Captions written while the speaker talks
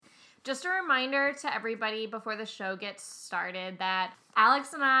Just a reminder to everybody before the show gets started that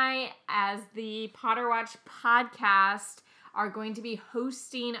Alex and I, as the Potter Watch podcast, are going to be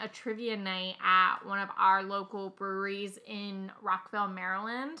hosting a trivia night at one of our local breweries in Rockville,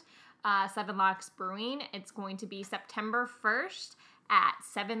 Maryland, Seven Locks Brewing. It's going to be September 1st at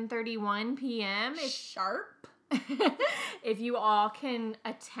 7:31 p.m. Sharp. If you all can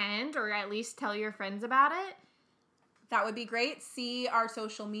attend or at least tell your friends about it. That would be great. See our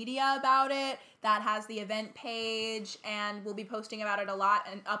social media about it. That has the event page, and we'll be posting about it a lot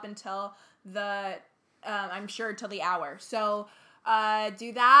and up until the, I'm sure, till the hour. So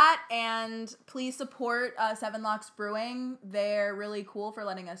do that, and please support Seven Locks Brewing. They're really cool for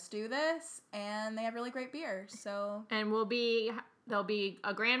letting us do this, and they have really great beer. So and there'll be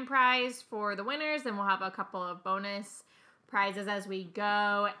a grand prize for the winners, and we'll have a couple of bonus prizes as we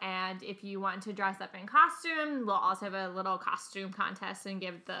go. And if you want to dress up in costume, we'll also have a little costume contest and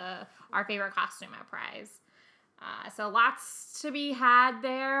give our favorite costume a prize. So lots to be had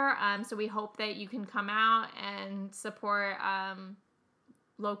there. So we hope that you can come out and support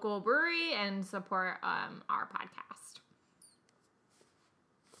local brewery and support our podcast.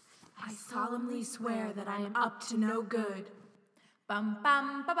 I solemnly swear that I am up to no good. Bum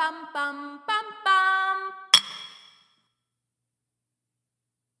bum ba bum bum bum bum.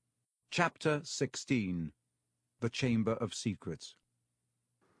 Chapter 16. The Chamber of Secrets.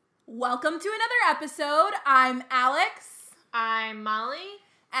 Welcome to another episode. I'm Alex. I'm Molly.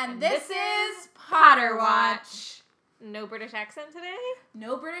 And this is Potter Watch. No British accent today?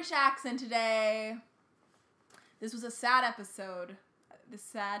 No British accent today. This was a sad episode. The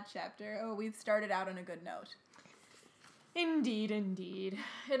sad chapter. Oh, we've started out on a good note. Indeed.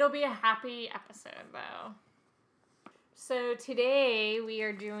 It'll be a happy episode, though. So today we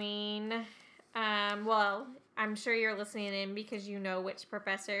are doing, well, I'm sure you're listening in because you know which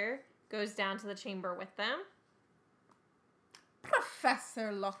professor goes down to the chamber with them.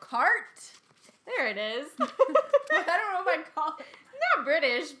 Professor Lockhart. There it is. I don't know if I'd call it. Not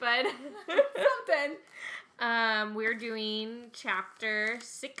British, but something. We're doing chapter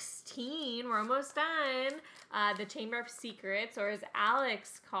 16. We're almost done. The Chamber of Secrets, or as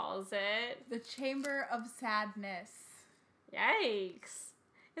Alex calls it, The Chamber of Sadness. Yikes.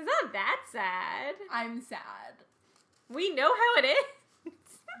 It's not that sad. I'm sad. We know how it is.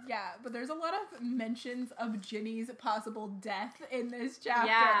 Yeah, but there's a lot of mentions of Ginny's possible death in this chapter.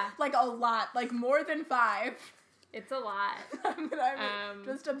 Yeah. Like a lot. Like more than 5. It's a lot. I'm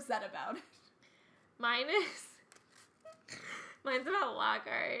just upset about it. Mine's about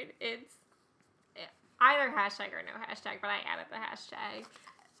Lockhart. It's either hashtag or no hashtag, but I added the hashtag.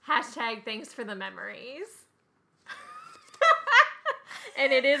 Hashtag thanks for the memories.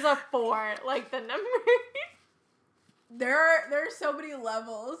 And it is a 4, like the number. There are so many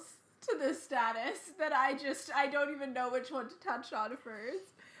levels to this status that I don't even know which one to touch on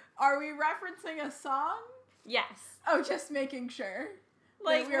first. Are we referencing a song? Yes. Oh, just making sure.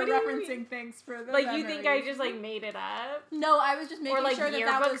 Like, we are referencing things for the like, memories. you think I just, like, made it up? No, I was just making or, like, sure that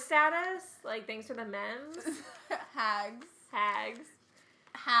yearbook was... status? Like, thanks for the memes? Hags.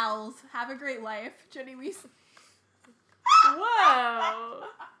 Howls. Have a great life, Jenny Weasley. Whoa.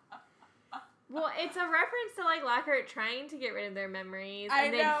 Well, it's a reference to, like, Lockhart trying to get rid of their memories.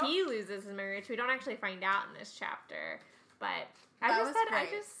 And then he loses his memory, which we don't actually find out in this chapter. But I just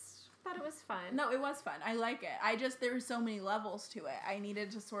thought it was fun. No, it was fun. I like it. There were so many levels to it. I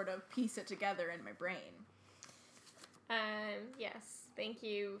needed to sort of piece it together in my brain. Yes. Thank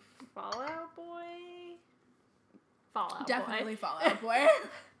you, Fallout Boy. Fallout Definitely Boy. Fallout Boy.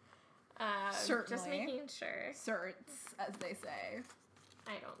 Certainly. Just making sure. Certs, as they say.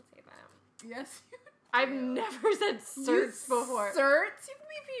 I don't say that. Yes, you do. I've never said certs before. Certs?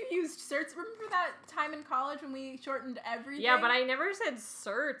 You used certs. Remember that time in college when we shortened everything? Yeah, but I never said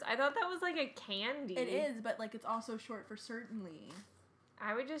certs. I thought that was like a candy. It is, but like it's also short for certainly.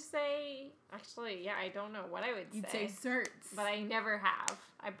 I would just say, actually, yeah, I don't know what I would say. You'd say certs. But I never have.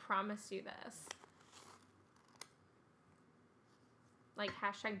 I promise you this. Like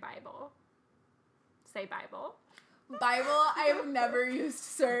hashtag Bible. Say Bible. Bible, I've never used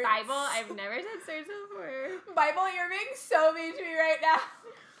certs. Bible, I've never said certs before. Bible, you're being so mean to me right now.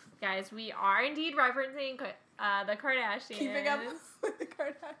 Guys, we are indeed referencing the Kardashians. Keeping up with the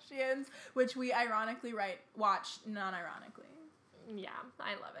Kardashians, which we ironically watch non-ironically. Yeah,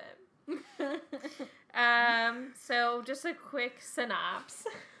 I love it. So just a quick synopsis.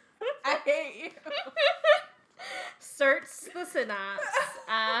 I hate you. Certs the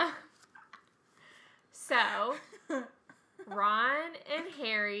synopsis. So Ron and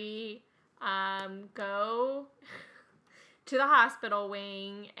Harry go to the hospital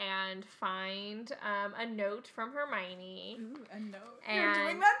wing and find a note from Hermione. Ooh, a note. And- You're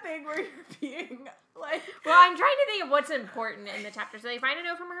doing that thing where you're being like... Well, I'm trying to think of what's important in the chapter. So they find a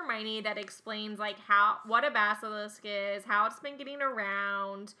note from Hermione that explains like what a basilisk is, how it's been getting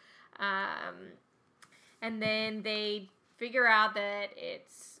around, and then they figure out that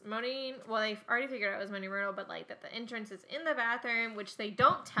it's Moaning. Well, they've already figured out it was Moaning Myrtle, but like that the entrance is in the bathroom, which they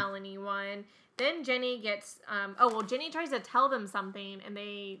don't tell anyone. Then Jenny gets, Jenny tries to tell them something and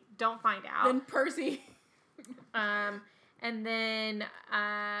they don't find out. Then Percy... And then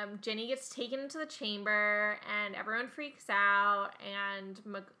Jenny gets taken into the chamber and everyone freaks out and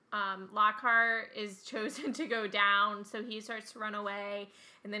Lockhart is chosen to go down, so he starts to run away.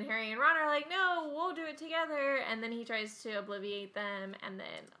 And then Harry and Ron are like, no, we'll do it together. And then he tries to obliviate them and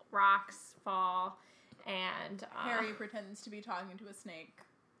then rocks fall and... Harry pretends to be talking to a snake.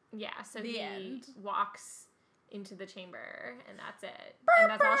 Yeah, so The he end. walks into the chamber, and that's it. And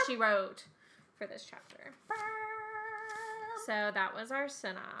that's all she wrote for this chapter. So that was our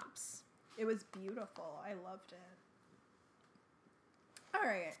synopsis. It was beautiful. I loved it. All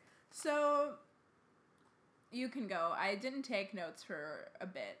right. So you can go. I didn't take notes for a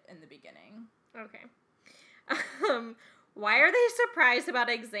bit in the beginning. Okay. Why are they surprised about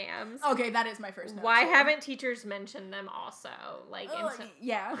exams? Okay, that is my first note. Why too. haven't teachers mentioned them also?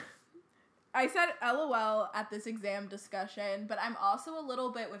 Yeah. I said LOL at this exam discussion, but I'm also a little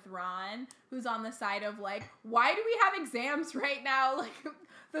bit with Ron, who's on the side of like, why do we have exams right now? Like,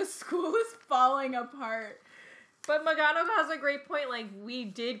 the school is falling apart. But McGonagall has a great point. Like, we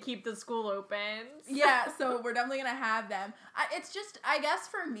did keep the school open. Yeah, so we're definitely going to have them. It's just, I guess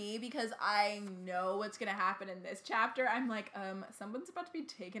for me, because I know what's going to happen in this chapter, I'm like, someone's about to be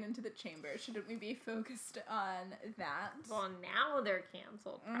taken into the chamber. Shouldn't we be focused on that? Well, now they're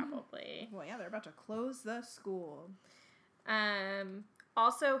canceled, probably. Well, yeah, they're about to close the school.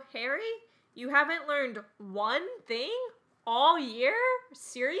 Also, Harry, you haven't learned one thing all year?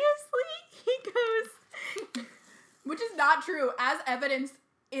 Seriously? He goes... Which is not true, as evidenced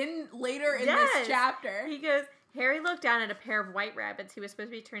later in Yes. this chapter. He goes, Harry looked down at a pair of white rabbits he was supposed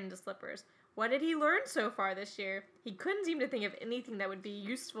to be turned into slippers. What did he learn so far this year? He couldn't seem to think of anything that would be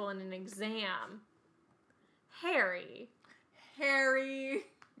useful in an exam. Harry.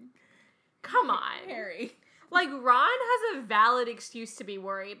 Come on. Harry. Like, Ron has a valid excuse to be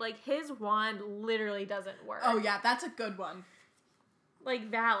worried. Like, his wand literally doesn't work. Oh, yeah, that's a good one. Like,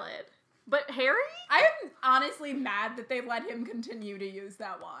 valid. But Harry? I am honestly mad that they let him continue to use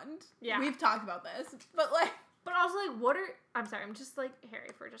that wand. Yeah. We've talked about this. But, like... But also, like, I'm sorry, I'm just, like, Harry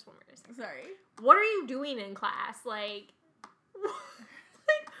for just 1 minute. Sorry. What are you doing in class? Like,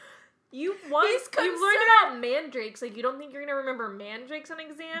 you've learned about mandrakes. Like, you don't think you're gonna remember mandrakes on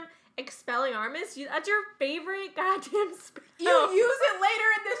exam? Expelliarmus? That's your favorite goddamn spell. You use it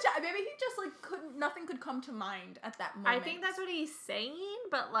later in this chapter. Maybe he just, like, nothing could come to mind at that moment. I think that's what he's saying,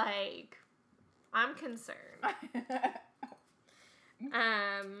 but, like, I'm concerned.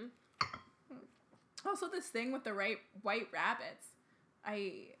 Also, this thing with the white rabbits.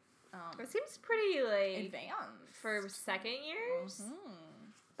 It seems pretty, like, advanced. for second years.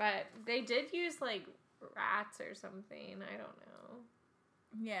 Mm-hmm. But they did use, like, rats or something. I don't know.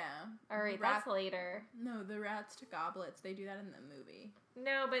 Yeah. Alright, that's later. No, the rats to goblets. They do that in the movie.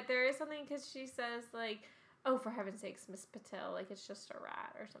 No, but there is something because she says, like, oh, for heaven's sakes, Miss Patil, like, it's just a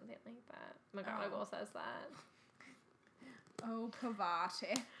rat or something like that. McGonagall says that. Oh,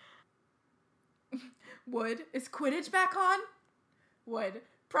 Pavati. Wood, is Quidditch back on? Wood,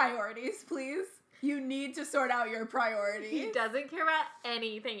 priorities, please. You need to sort out your priorities. He doesn't care about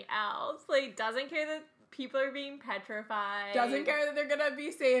anything else. Like, doesn't care that people are being petrified. Doesn't care that they're gonna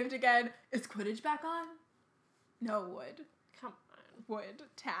be saved again. Is Quidditch back on? No, Wood. Come on. Wood.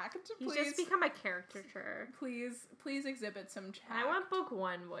 Tact, He's please. just become a caricature. Please exhibit some tact. I want book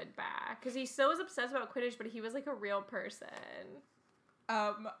 1 Wood back. Because he still was obsessed about Quidditch, but he was, like, a real person.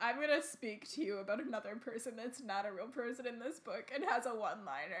 I'm gonna speak to you about another person that's not a real person in this book and has a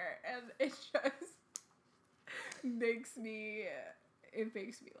one-liner, and it just makes me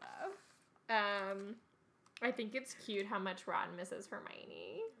laugh. I think it's cute how much Ron misses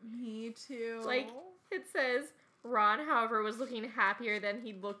Hermione. Me too. Like, it says, Ron, however, was looking happier than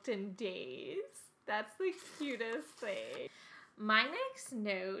he looked in days. That's the cutest thing. My next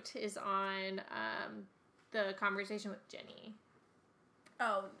note is on the conversation with Jenny.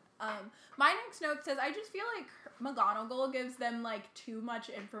 My next note says, I just feel like McGonagall gives them, like, too much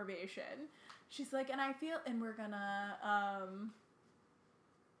information. She's like, and we're gonna,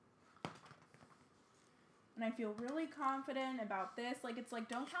 and I feel really confident about this. Like, it's like,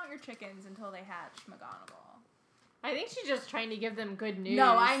 don't count your chickens until they hatch, McGonagall. I think she's just trying to give them good news.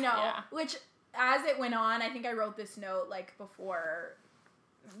 No, I know. Yeah. Which, as it went on, I think I wrote this note, like, before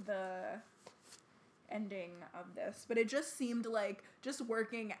the ending of this, but it just seemed like just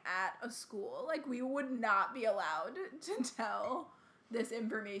working at a school, like, we would not be allowed to tell this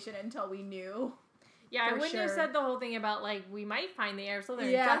information until we knew. Yeah, I For wouldn't have sure. said the whole thing about, like, we might find the heir, so they're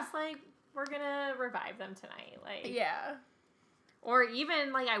Yeah. just like, we're gonna revive them tonight. Like, Yeah. or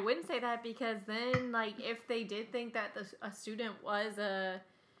even, like, I wouldn't say that because then, like, if they did think that a student was the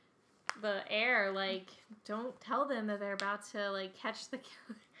heir, like, don't tell them that they're about to, like, catch the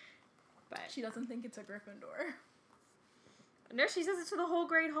killer. But She doesn't think it's a Gryffindor. no, she says it to the whole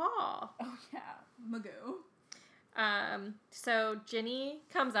Great Hall. Oh, yeah. Magoo. So Ginny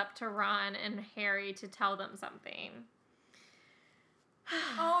comes up to Ron and Harry to tell them something.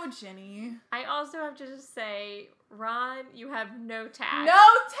 Oh, Ginny. I also have to just say, Ron, you have no tact. No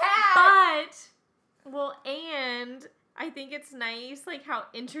tag! But, well, and I think it's nice, like, how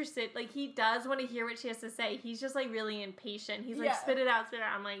interested, like, he does want to hear what she has to say. He's just, like, really impatient. He's like, Yeah. spit it out, spit it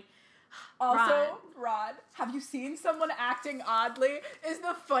out. I'm like, Also, Ron, have you seen someone acting oddly? Is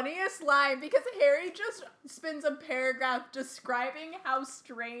the funniest line because Harry just spends a paragraph describing how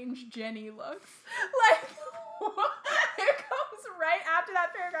strange Jenny looks. Like, it comes right after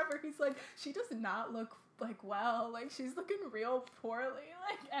that paragraph where he's like, she does not look, like, well. Like, she's looking real poorly.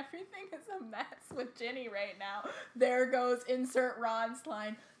 Like, everything is a mess with Jenny right now. There goes insert Ron's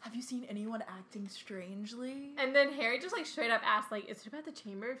line. Have you seen anyone acting strangely? and then Harry just, like, straight up asked, like, is it about the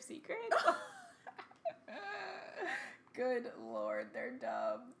Chamber of Secrets? Good lord, they're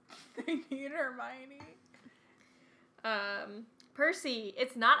dumb. They need Hermione. Percy,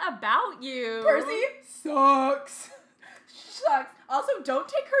 it's not about you. Percy sucks. Sucks. Also, don't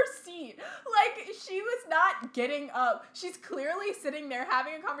take her seat. Like, she was not getting up. She's clearly sitting there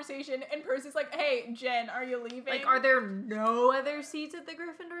having a conversation, and Percy's like, hey, Jen, are you leaving? Like, are there no other seats at the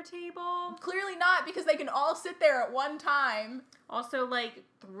Gryffindor table? Clearly not, because they can all sit there at one time. Also, like,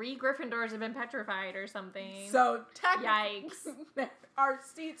 3 Gryffindors have been petrified or something. So, technically, Yikes. there are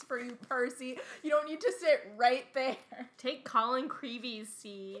seats for you, Percy. You don't need to sit right there. Take Colin Creevy's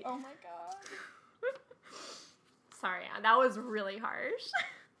seat. Oh my god. Sorry, that was really harsh.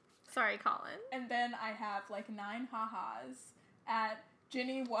 Sorry, Colin. And then I have like 9 ha-has at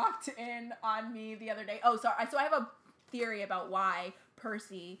Ginny walked in on me the other day. Oh, sorry. So I have a theory about why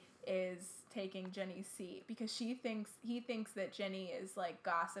Percy is taking Ginny's seat, because he thinks that Ginny is like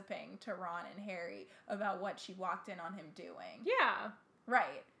gossiping to Ron and Harry about what she walked in on him doing. Yeah.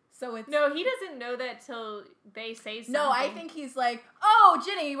 Right. So it's No, he doesn't know that till they say something. No, I think he's like, oh,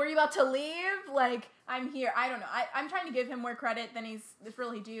 Ginny, were you about to leave? Like, I'm here. I don't know. I'm trying to give him more credit than he's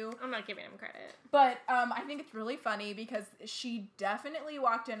really due. I'm not giving him credit. But I think it's really funny because she definitely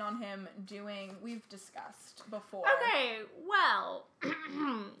walked in on him doing, we've discussed before. Okay, well,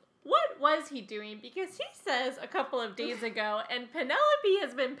 what was he doing? Because he says a couple of days ago, and Penelope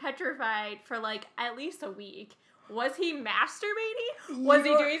has been petrified for like at least a week. Was he masturbating? Was he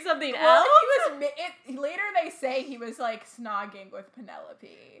doing something else? Later they say he was like snogging with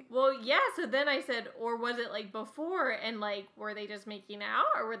Penelope. Well, yeah, so then I said, or was it like before, and like, were they just making out,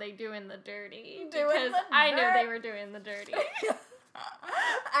 or were they doing the dirty? Because I know they were doing the dirty.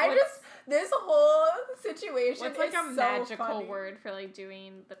 This whole situation What's like is a so magical funny. word for like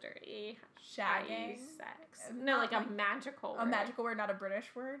doing the dirty? Shagging? i.e. sex. No, like a magical word. A magical word, not a British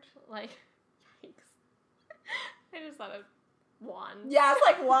word. Like, yikes. I just thought of wands. Yeah, it's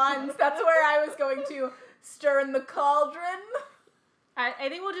like wands. That's where I was going to stir in the cauldron. I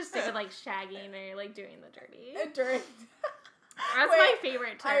think we'll just stick with like shagging or like doing the dirty. During That's my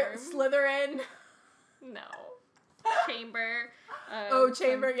favorite term. Slytherin. No. Chamber.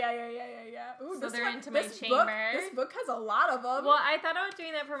 Chamber. Yeah. Ooh, So they're into my chamber. This book has a lot of them. Well, I thought about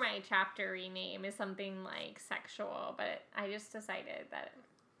doing that for my chapter rename is something like sexual, but I just decided that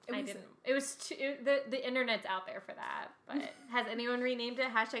I didn't. It was the internet's out there for that. But has anyone renamed it?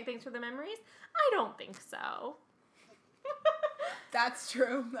 #Thanks for the memories. I don't think so. That's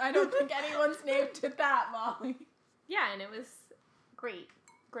true. I don't think anyone's named it that, Molly. Yeah, and it was great.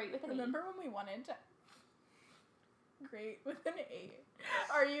 Great with an Remember when we wanted to... Great with an 8.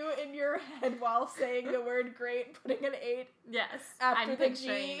 Are you in your head while saying the word great, putting an 8? Yes. After I'm the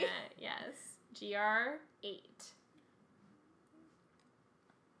picturing G? it. Yes. GR8.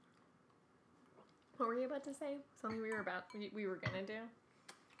 What were you about to say? Something we were gonna do?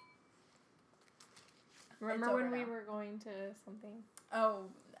 Remember when we were going to something? Oh,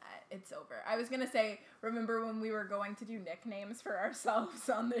 it's over. I was going to say, remember when we were going to do nicknames for ourselves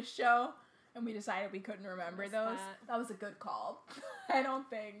on this show? And we decided we couldn't remember What's those. that? That was a good call. I don't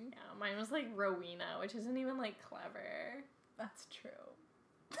think Yeah, mine was like Rowena, which isn't even like clever. that's true.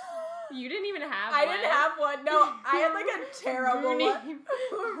 You didn't even have I one. didn't have one. No, I had like a terrible Rooney. one.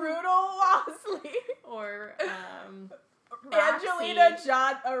 Rudel Wasley. Or, Angelina Roxy.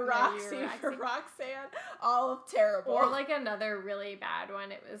 Roxy you were for Roxy. Roxanne. All terrible. Or like another really bad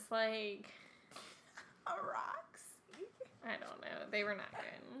one. It was like, a Roxy. I don't know. They were not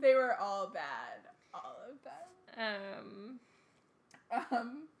good. They were all bad. All of them.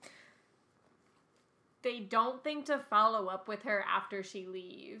 They don't think to follow up with her after she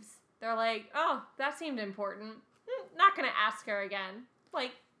leaves. They're like, oh, that seemed important. Not gonna ask her again.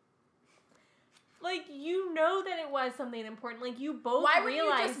 Like, you know that it was something important. Like, you both Why would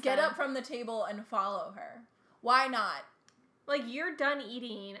realize you just get up from the table and follow her? Why not? Like, you're done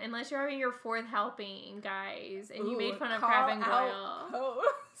eating unless you're having your fourth helping, guys. And you made fun of call Crab and out Goyle.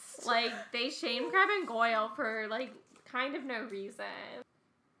 host. Like, they shamed Crab and Goyle for, like, kind of no reason.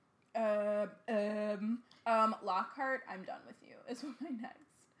 Lockhart, I'm done with you, is what my next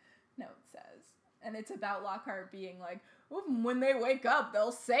note says. And it's about Lockhart being like, when they wake up,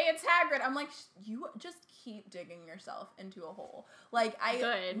 they'll say it's Hagrid. I'm like, you just keep digging yourself into a hole. Like,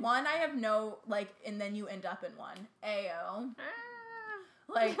 Good. I have no, like, and then you end up in one. Ayo.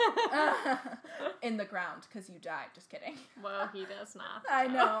 Like, in the ground, because you died. Just kidding. Well, he does not. I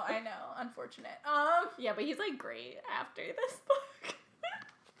know. Unfortunate. Yeah, but he's, like, great after this book.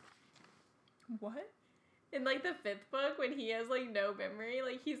 What? In, like, the 5th book, when he has, like, no memory,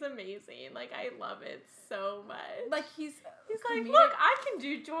 like, he's amazing. Like, I love it so much. Like, he's like, comedic. look, I can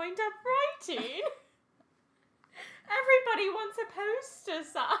do joined up writing. Everybody wants a poster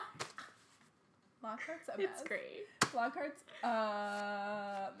sign. Lockhart's a It's mess. great. Lockhart's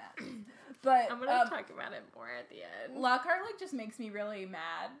mess. But I'm gonna talk about it more at the end. Lockhart, like, just makes me really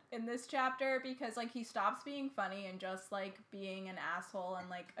mad in this chapter because, like, he stops being funny and just, like, being an asshole and,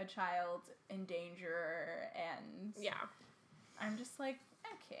 like, a child in danger, and Yeah. I'm just like,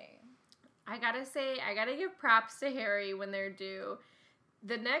 okay. I gotta say, I gotta give props to Harry when they're due.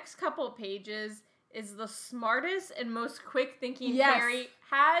 The next couple pages is the smartest and most quick thinking Yes. Harry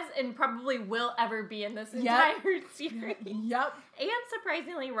has and probably will ever be in this Yep. entire series. Yep. And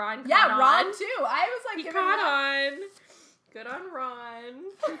surprisingly, Ron Yeah, caught Ron, on. too. I was like, He giving caught that- on. Good on Ron.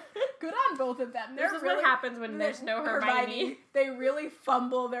 Good on both of them. This They're is really, what happens when there's no Hermione. They really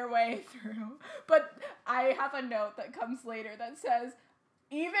fumble their way through. But I have a note that comes later that says,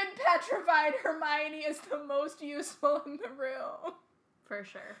 even petrified Hermione is the most useful in the room. For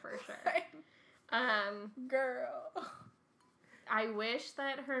sure. Girl. I wish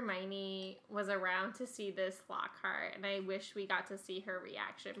that Hermione was around to see this Lockhart, and I wish we got to see her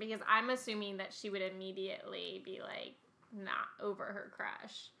reaction, because I'm assuming that she would immediately be like not over her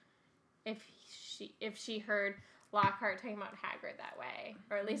crush if she heard Lockhart talking about Hagrid that way,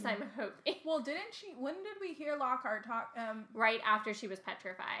 or at least I'm hoping. Well, when did we hear Lockhart talk? Right after she was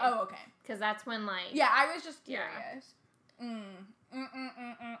petrified. Oh, okay. Because that's when, like... Yeah, I was just Yeah. curious.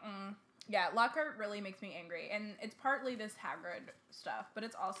 Yeah, Lockhart really makes me angry, and it's partly this Hagrid stuff, but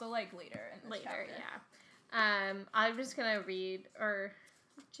it's also, like, later in this Later, chapter. yeah. I'm just gonna read, or...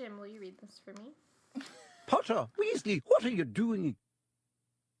 Jim, will you read this for me? Potter, Weasley, what are you doing?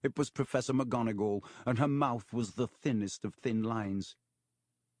 It was Professor McGonagall, and her mouth was the thinnest of thin lines.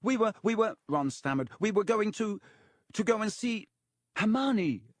 We were, Ron stammered. We were going to go and see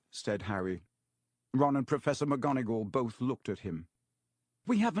Hermione, said Harry. Ron and Professor McGonagall both looked at him.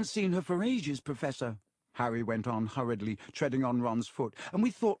 We haven't seen her for ages, Professor, Harry went on hurriedly, treading on Ron's foot, and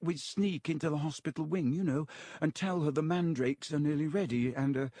we thought we'd sneak into the hospital wing, you know, and tell her the mandrakes are nearly ready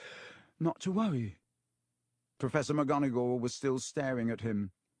and, not to worry. Professor McGonagall was still staring at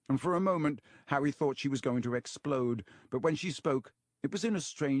him, and for a moment Harry thought she was going to explode, but when she spoke, it was in a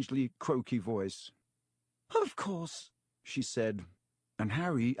strangely croaky voice. Of course, she said, and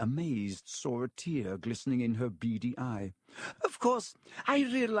Harry, amazed, saw a tear glistening in her beady eye. Of course, I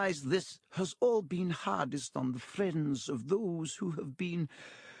realize this has all been hardest on the friends of those who have been...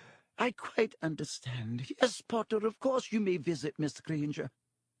 I quite understand. Yes, Potter, of course you may visit Miss Granger.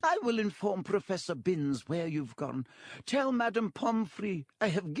 I will inform Professor Binns where you've gone. Tell Madame Pomfrey I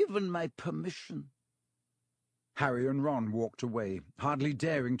have given my permission. Harry and Ron walked away, hardly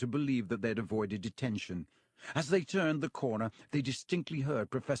daring to believe that they'd avoided detention. As they turned the corner, they distinctly heard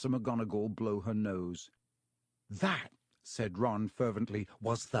Professor McGonagall blow her nose. That, said Ron fervently,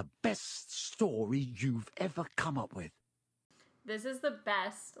 was the best story you've ever come up with. This is the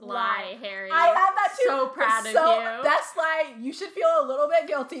best lie, Harry. I had that too. So proud of you. Best lie. You should feel a little bit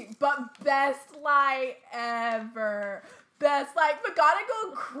guilty, but best lie ever. best. Like,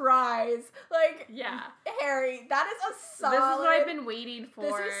 McGonagall cries. Like, Yeah. Harry, that is a solid... This is what I've been waiting for.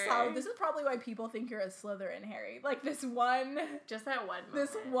 This is solid. This is probably why people think you're a Slytherin, Harry. Like, this one... Just that one moment.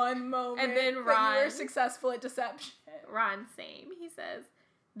 This one moment. And then that Ron... you were successful at deception. Ron, same. He says,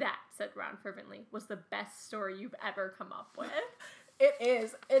 that, said Ron fervently, was the best story you've ever come up with. It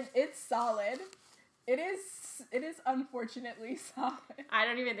is. It's solid. It is unfortunately solid. I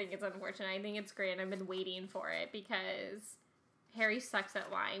don't even think it's unfortunate. I think it's great. I've been waiting for it because Harry sucks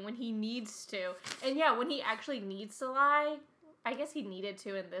at lying when he needs to. And yeah, when he actually needs to lie, I guess he needed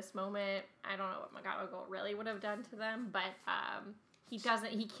to in this moment. I don't know what McGonagall really would have done to them, but he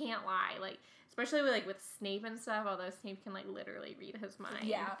can't lie. Like, especially with Snape and stuff, although Snape can literally read his mind.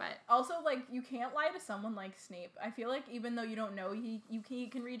 Yeah, but also you can't lie to someone like Snape. I feel like even though you don't know he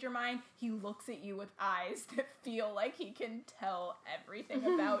can read your mind, he looks at you with eyes that feel like he can tell everything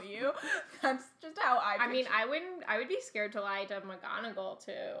about you. That's just how I mean, I would be scared to lie to McGonagall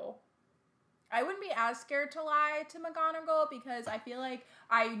too. I wouldn't be as scared to lie to McGonagall because I feel like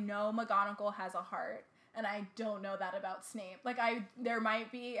I know McGonagall has a heart. And I don't know that about Snape. There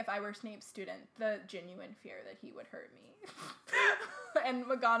might be, if I were Snape's student, the genuine fear that he would hurt me. And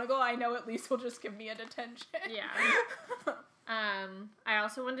McGonagall, I know at least will just give me a detention. Yeah. I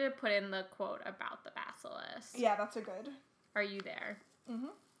also wanted to put in the quote about the basilisk. Yeah, that's a good. Are you there? Mm-hmm.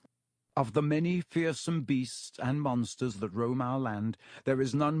 Of the many fearsome beasts and monsters that roam our land, there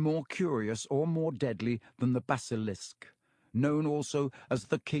is none more curious or more deadly than the basilisk, known also as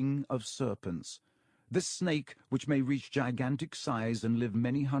the king of serpents. This snake, which may reach gigantic size and live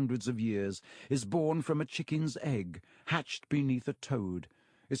many hundreds of years, is born from a chicken's egg, hatched beneath a toad.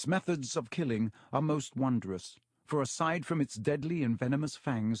 Its methods of killing are most wondrous, for aside from its deadly and venomous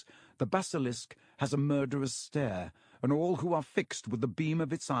fangs, the basilisk has a murderous stare, and all who are fixed with the beam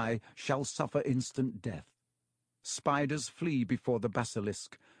of its eye shall suffer instant death. Spiders flee before the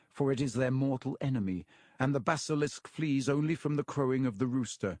basilisk, for it is their mortal enemy, and the basilisk flees only from the crowing of the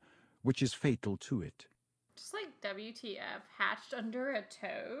rooster, which is fatal to it. Just WTF, hatched under a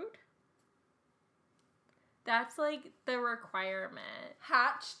toad? That's the requirement.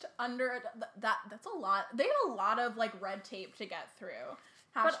 Hatched under that's a lot. They had a lot of red tape to get through.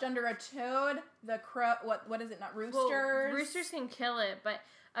 Hatched under a toad, the crow, what is it, not roosters? Well, roosters can kill it, but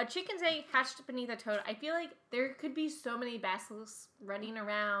a chicken's egg hatched beneath a toad, I feel like there could be so many basilisks running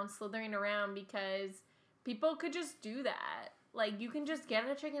around, slithering around, because people could just do that. You can just get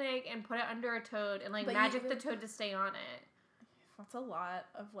a chicken egg and put it under a toad and, magic the toad to stay on it. That's a lot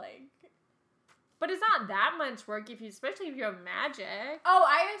of, But it's not that much work, especially if you have magic. Oh,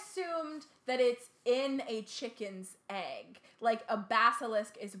 I assumed that it's in a chicken's egg. A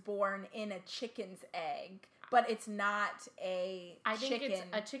basilisk is born in a chicken's egg, but it's not a chicken. I think it's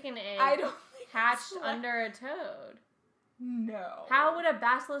a chicken egg I don't think hatched under a toad. No. How would a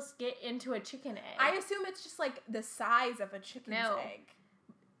basilisk get into a chicken egg? I assume it's just the size of a chicken's egg.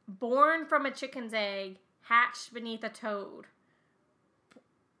 Born from a chicken's egg, hatched beneath a toad.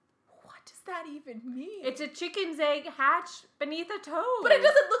 What does that even mean? It's a chicken's egg hatched beneath a toad. But it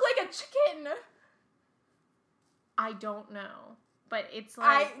doesn't look like a chicken. I don't know. But it's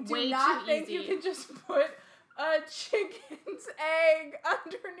I do way not too think easy. you can just put a chicken's egg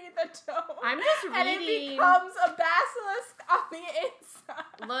underneath a toad. I'm just reading. And it becomes a basilisk on the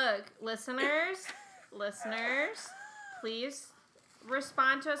inside. Look, listeners, please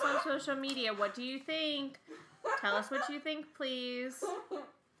respond to us on social media. What do you think? Tell us what you think, please.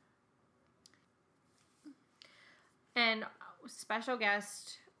 And special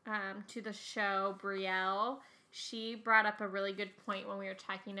guest to the show, Brielle. She brought up a really good point when we were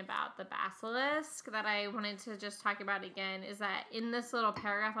talking about the basilisk that I wanted to just talk about again, is that in this little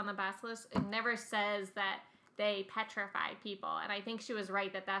paragraph on the basilisk, it never says that they petrified people. And I think she was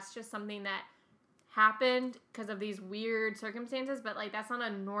right that that's just something that happened because of these weird circumstances, but that's not a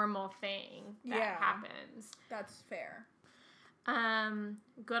normal thing that happens. That's fair.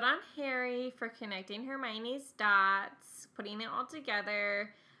 Good on Harry for connecting Hermione's dots, putting it all together.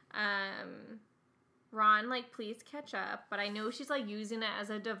 Ron, please catch up. But I know she's, using it as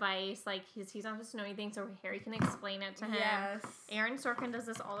a device. He's not supposed to know anything, so Harry can explain it to him. Yes. Aaron Sorkin does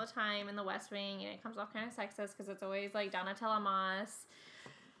this all the time in The West Wing, and it comes off kind of sexist because it's always, Donatella Moss.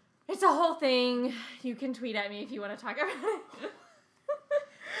 It's a whole thing. You can tweet at me if you want to talk about it.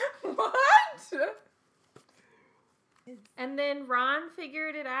 What? And then Ron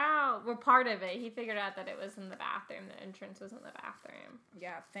figured it out. Well, part of it. He figured out that it was in the bathroom. The entrance was in the bathroom.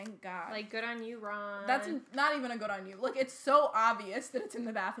 Yeah, thank God. Good on you, Ron. That's not even a good on you. It's so obvious that it's in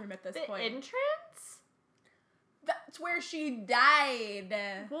the bathroom at this point. The entrance? That's where she died.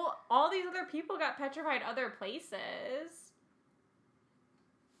 Well, all these other people got petrified other places.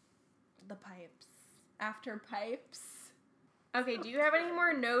 the pipes. After pipes. Okay, do you have any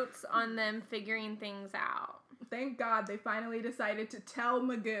more notes on them figuring things out? Thank God they finally decided to tell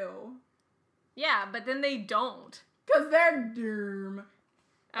Magoo. Yeah, but then they don't. Because they're doom.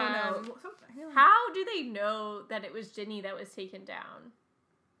 Oh no. Something. How do they know that it was Ginny that was taken down?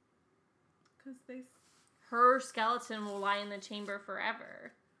 Because her skeleton will lie in the chamber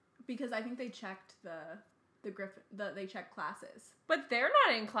forever. Because I think they checked they checked classes. But they're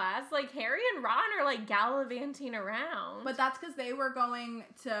not in class. Like, Harry and Ron are, like, gallivanting around. But that's because they were going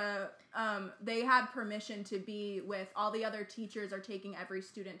to, they had permission to be with, all the other teachers are taking every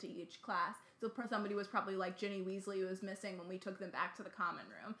student to each class. So somebody was probably like, Ginny Weasley was missing when we took them back to the common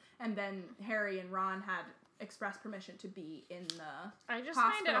room. And then Harry and Ron had express permission to be in the I just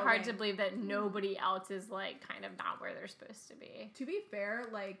find it hard to believe that nobody else is, like, kind of not where they're supposed to be. To be fair,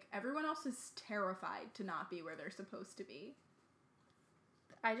 like, everyone else is terrified to not be where they're supposed to be.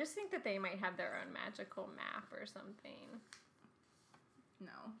 I just think that they might have their own magical map or something.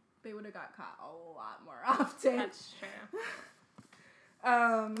 No, they would have got caught a lot more often. That's true.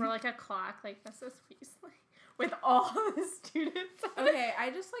 Or like a clock, like Mrs. Weasley, with all the students. Okay, I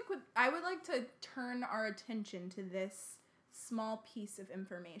would like to turn our attention to this small piece of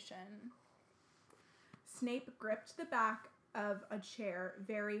information. Snape gripped the back of a chair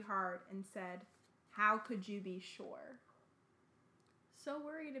very hard and said, "How could you be sure?" So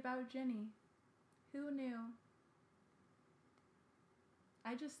worried about Ginny. Who knew?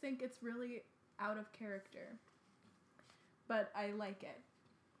 I just think it's really out of character. But I like it.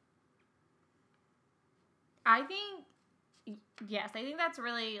 I think that's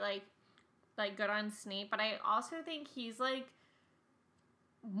really, like good on Snape, but I also think he's, like,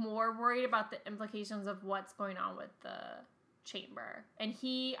 more worried about the implications of what's going on with the chamber. And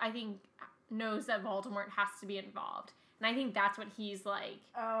he, I think, knows that Voldemort has to be involved. And I think that's what he's, like,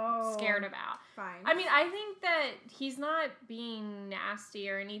 scared about. Fine. I mean, I think that he's not being nasty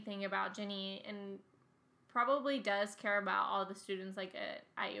or anything about Ginny, and probably does care about all the students, like,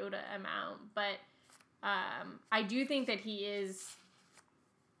 a iota amount. But I do think that he is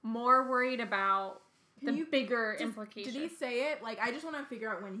more worried about the bigger implications. Did he say it? Like, I just want to figure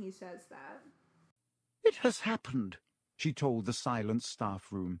out when he says that. It has happened, she told the silent staff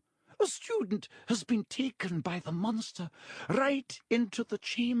room. A student has been taken by the monster right into the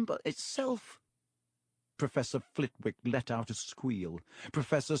chamber itself. Professor Flitwick let out a squeal.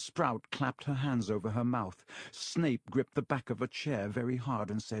 Professor Sprout clapped her hands over her mouth. Snape gripped the back of a chair very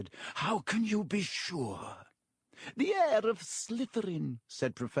hard and said, "How can you be sure?" "The heir of Slytherin,"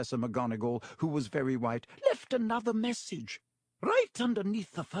 said Professor McGonagall, who was very white, "left another message. Right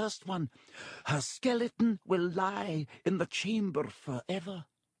underneath the first one. Her skeleton will lie in the chamber forever."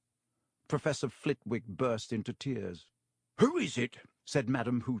 Professor Flitwick burst into tears. "Who is it?" said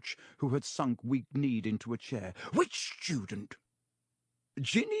Madam Hooch, who had sunk weak-kneed into a chair. "Which student?"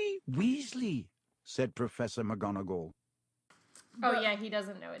 "Ginny Weasley," said Professor McGonagall. Oh, yeah, he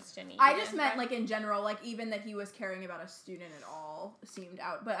doesn't know it's Ginny. I just meant, like, in general, like, even that he was caring about a student at all seemed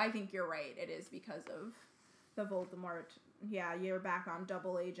out. But I think you're right. It is because of the Voldemort. Yeah, you're back on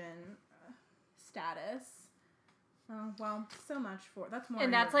double agent status. Oh, well, so much for... That's more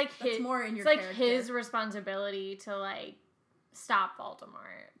and that's, like, his... That's more in your it's, like, character. his responsibility to, like, stop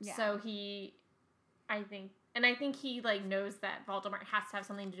Voldemort. Yeah. So he... I think he, like, knows that Voldemort has to have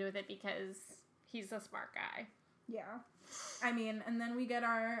something to do with it because he's a smart guy. Yeah. I mean, and then we get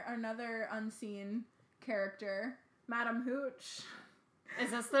another unseen character, Madam Hooch.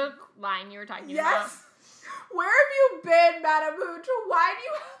 Is this the line you were talking about? Yes! Where have you been, Madam Hooch? Why do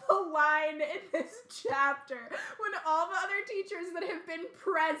you have a line in this chapter when all the other teachers that have been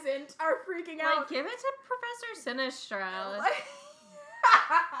present are freaking out? Like, give it to Professor Sinistra.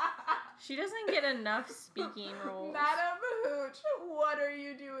 She doesn't get enough speaking roles. Madam Hooch, what are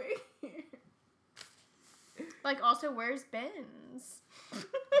you doing here? Like, also, where's Ben's?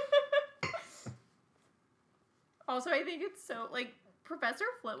 Also, I think it's so, like, Professor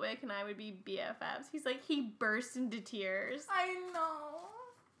Flitwick and I would be BFFs. He's like, he burst into tears. I know.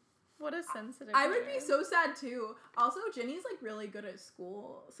 What a sensitive I would man. be so sad, too. Also, Ginny's, like, really good at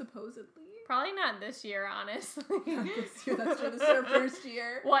school, supposedly. Probably not this year, honestly. Not this year, that's true. This is her first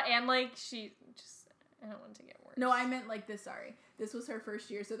year. Well, and, like, she just... I don't want it to get worse. No, I meant, like, this, sorry. This was her first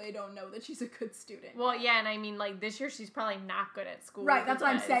year, so they don't know that she's a good student. Well, yeah, and I mean, like, this year she's probably not good at school. Right, that's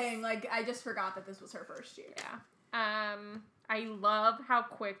what I'm saying. Like, I just forgot that this was her first year. Yeah. I love how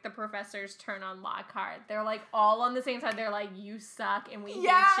quick the professors turn on Lockhart. They're, like, all on the same side. They're like, you suck and we hate you.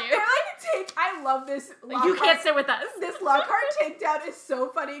 They're like, I love this. Like, you can't sit with us. This Lockhart takedown is so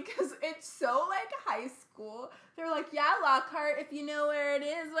funny because it's so, like, high school. They're like, yeah, Lockhart, if you know where it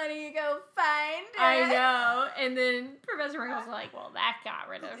is, why don't you go find it? I know. And then Professor McGonagall's like, well, that got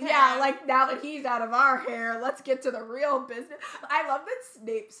rid of him. Yeah, like, now that he's out of our hair, let's get to the real business. I love that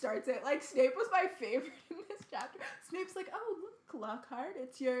Snape starts it. Like, Snape was my favorite in this chapter. Snape's like, oh, look, Lockhart,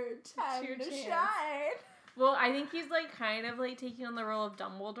 it's your time your to chance. shine. Well, I think he's, like, kind of, like, taking on the role of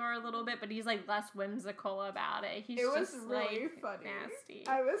Dumbledore a little bit, but he's, like, less whimsical about it. He's It was just, really like, funny. nasty.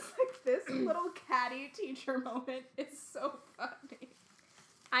 I was like, this little catty teacher moment is so funny.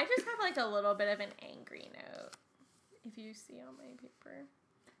 I just have, like, a little bit of an angry note, if you see on my paper.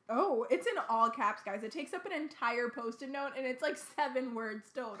 Oh, it's in all caps, guys. It takes up an entire Post-it note, and it's like 7 words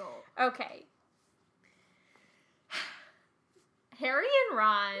total. Okay. Harry and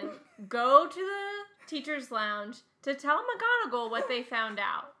Ron go to the teacher's lounge to tell McGonagall what they found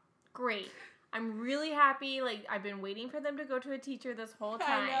out. Great. I'm really happy. Like, I've been waiting for them to go to a teacher this whole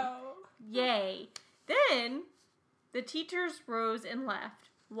time. I know. Yay. Then, the teachers rose and left,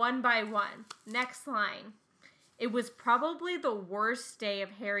 one by one. Next line. It was probably the worst day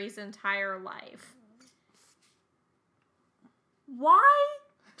of Harry's entire life. Why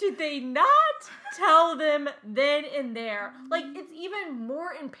did they not tell them then and there? Like, it's even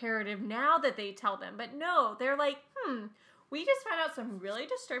more imperative now that they tell them. But no, they're like, we just found out some really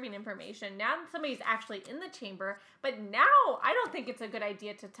disturbing information. Now that somebody's actually in the chamber. But now, I don't think it's a good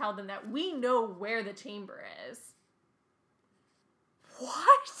idea to tell them that we know where the chamber is.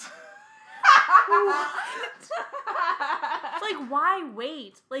 What? Like, why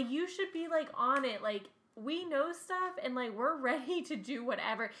wait? Like, you should be, like, on it. Like, we know stuff, and, like, we're ready to do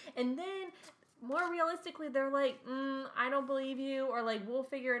whatever. And then, more realistically, they're like, I don't believe you, or, like, we'll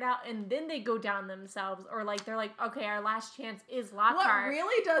figure it out. And then they go down themselves, or, like, they're like, okay, our last chance is Lockhart. What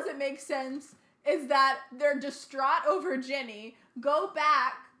really doesn't make sense is that they're distraught over Ginny, go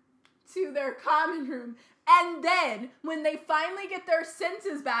back to their common room, and then, when they finally get their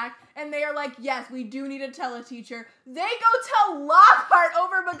senses back, and they are like, yes, we do need to tell a teacher, they go tell Lockhart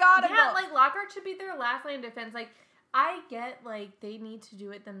over McGonagall. Yeah, like, Lockhart should be their last line of defense. Like, I get, like, they need to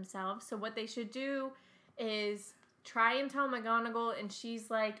do it themselves, so what they should do is try and tell McGonagall, and she's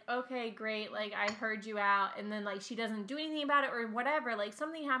like, okay, great, like, I heard you out, and then, like, she doesn't do anything about it, or whatever. Like,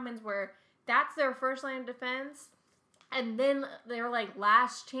 something happens where that's their first line of defense, and then they're like,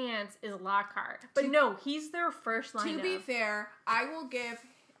 last chance is Lockhart. But no, he's their first line. To be fair, I will give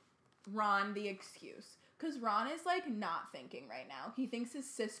Ron the excuse. Because Ron is, like, not thinking right now. He thinks his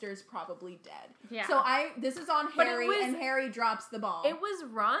sister's probably dead. Yeah. So this is on Harry, and Harry drops the ball. It was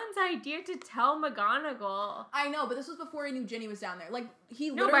Ron's idea to tell McGonagall. I know, but this was before he knew Ginny was down there. Like, he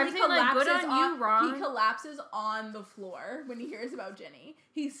No, literally but I'm saying, like, collapses good on you, Ron. He collapses on the floor when he hears about Ginny.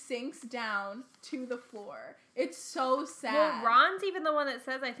 He sinks down to the floor. It's so sad. Well, Ron's even the one that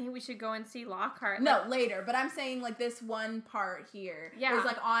says, I think we should go and see Lockhart. No, later. But I'm saying, like, this one part here is,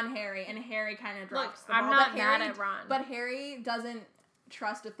 like, on Harry, and Harry kind of drops the ball. I'm not but mad at Ron. But Harry doesn't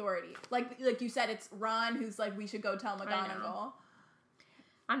trust authority. Like you said, it's Ron who's like, we should go tell McGonagall.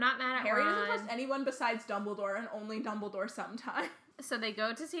 I'm not mad at Harry Ron. doesn't trust anyone besides Dumbledore, and only Dumbledore sometimes. So they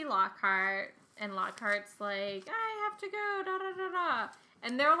go to see Lockhart, and Lockhart's like, I have to go, da da da da.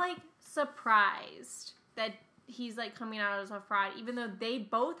 And they're, like, surprised that he's, like, coming out as a fraud, even though they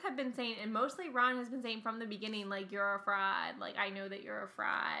both have been saying, and mostly Ron has been saying from the beginning, like, you're a fraud, like, I know that you're a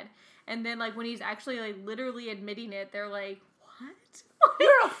fraud. And then, like, when he's actually, like, literally admitting it, they're like, what?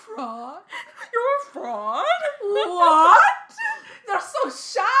 You're a fraud? You're a fraud? What? They're so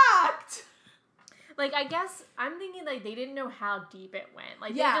shocked! Like, I guess, I'm thinking, like, they didn't know how deep it went.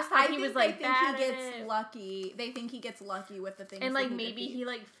 Like, Yeah, they just thought I he was, think like, they think bad he at gets it. lucky. They think he gets lucky with the things And, that like, he maybe defeats. he,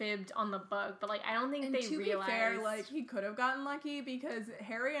 like, fibbed on the book, but, like, I don't think And they to realized. be fair, like, he could have gotten lucky because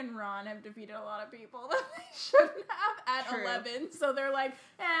Harry and Ron have defeated a lot of people that they shouldn't have at True. 11. So they're like,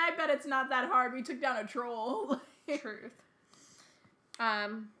 I bet it's not that hard. We took down a troll. Truth.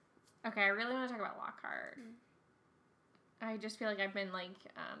 Okay, I really want to talk about Lockhart. I just feel like I've been, like,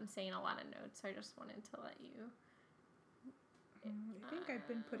 saying a lot of notes, so I just wanted to let you. I think I've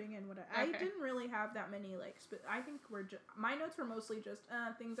been putting in what I didn't really have that many, like, I think my notes were mostly just,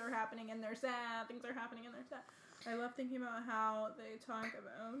 things are happening and they're sad, things are happening and they're sad. I love thinking about how they talk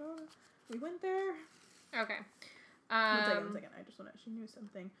about, we went there. Okay. One second, I just want to, she knew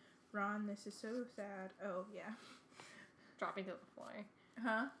something. Ron, this is so sad. Oh, yeah. Dropping to the floor.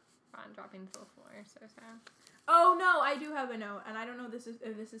 Huh? Ron dropping to the floor, so sad. Oh, no, I do have a note, and I don't know if this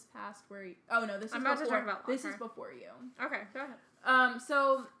is past where you, oh, no, this is I'm about before, to talk about this is Lockhart. before you. Okay, go ahead.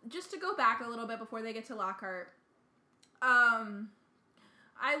 So, just to go back a little bit before they get to Lockhart,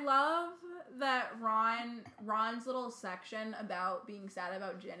 I love that Ron's little section about being sad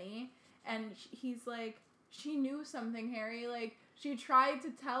about Ginny, and he's like, she knew something, Harry. Like, she tried to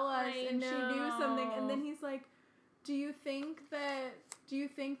tell us, she knew something. And then he's like, do you think that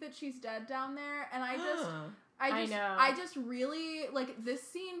she's dead down there? And I just really, like, this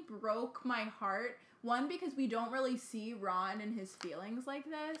scene broke my heart. One, because we don't really see Ron and his feelings like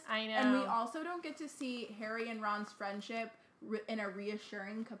this. I know. And we also don't get to see Harry and Ron's friendship in a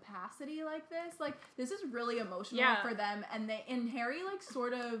reassuring capacity like this. Like, this is really emotional for them. And Harry, like,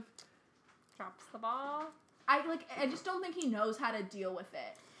 sort of drops the ball. I just don't think he knows how to deal with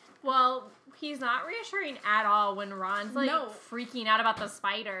it. Well, he's not reassuring at all when Ron's, like, freaking out about the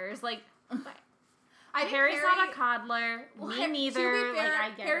spiders. Like, Harry's not a coddler. Me neither. To be fair, I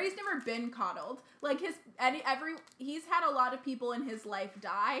get Harry's never been coddled. Like, he's had a lot of people in his life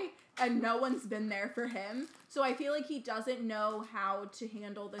die, and no one's been there for him. So I feel like he doesn't know how to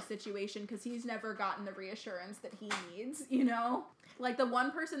handle the situation because he's never gotten the reassurance that he needs, you know? Like, the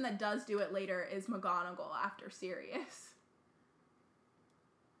one person that does do it later is McGonagall after Sirius.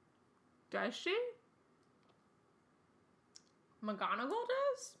 Does she? McGonagall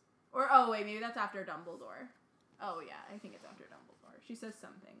does? Or, oh, wait, maybe that's after Dumbledore. Oh, yeah, I think it's after Dumbledore. She says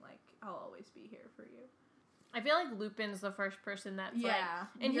something like, I'll always be here for you. I feel like Lupin's the first person that's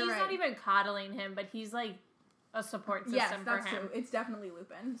and he's not even coddling him, but he's like a support system for him. Yes, that's true. It's definitely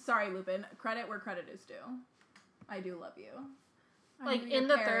Lupin. Sorry, Lupin. Credit where credit is due. I do love you. Like, in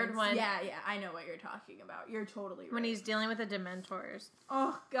the third one. Yeah, I know what you're talking about. You're totally right. When he's dealing with the Dementors.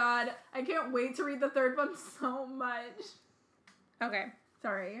 Oh, God. I can't wait to read the third one so much. Okay.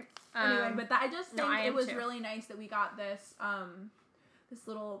 Sorry. Anyway, but I just think it was really nice that we got this, this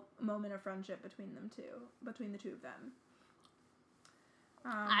little moment of friendship between the two of them.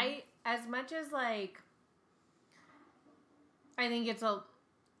 As much as, like, I think it's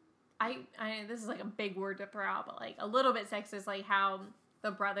this is like a big word to throw out, but like a little bit sexist, like how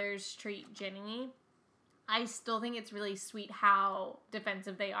the brothers treat Ginny. I still think it's really sweet how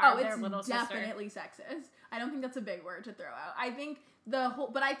defensive they are of their little sister. Oh, it's definitely sexist. I don't think that's a big word to throw out. I think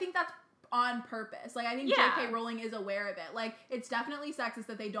but I think that's on purpose. Like, I think J.K. Rowling is aware of it. Like, it's definitely sexist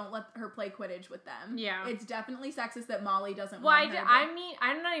that they don't let her play Quidditch with them. Yeah. It's definitely sexist that Molly doesn't want her. I mean,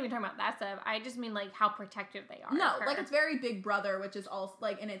 I'm not even talking about that stuff. I just mean, like, how protective they are. No, like, it's very Big Brother, which is also,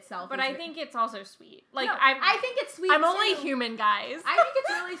 like, in itself. But I think it's also sweet. Like, no, I think it's sweet, I'm only human, guys. I think it's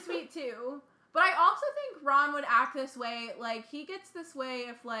really sweet, too. But I also think Ron would act this way. Like, he gets this way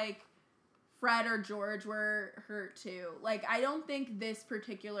if, like, Fred or George were hurt, too. Like, I don't think this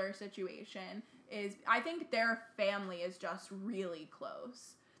particular situation I think their family is just really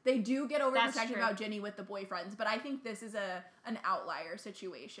close. They do get overprotective about Ginny with the boyfriends, but I think this is an outlier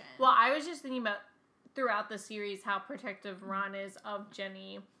situation. Well, I was just thinking about throughout the series how protective Ron is of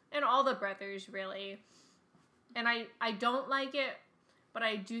Ginny and all the brothers, really. And I don't like it, but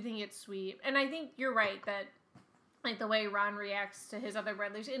I do think it's sweet. And I think you're right that, like, the way Ron reacts to his other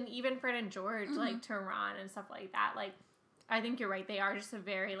brothers, and even Fred and George, like, to Ron and stuff like that, like, I think you're right. They are just a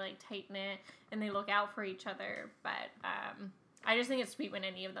very, like, tight-knit, and they look out for each other. But I just think it's sweet when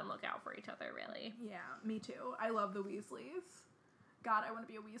any of them look out for each other, really. Yeah, me too. I love the Weasleys. God, I want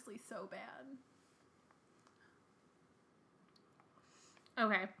to be a Weasley so bad.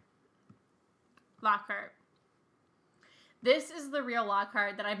 Okay. Lockhart. This is the real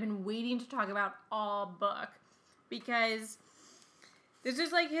Lockhart that I've been waiting to talk about all book. Because this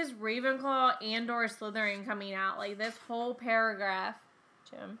is like his Ravenclaw and or Slytherin coming out. Like, this whole paragraph.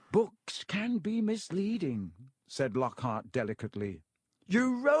 Jim. Books can be misleading, said Lockhart delicately.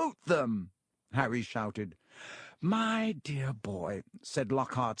 You wrote them, Harry shouted. My dear boy, said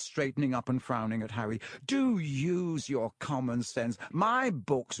Lockhart, straightening up and frowning at Harry, do use your common sense. My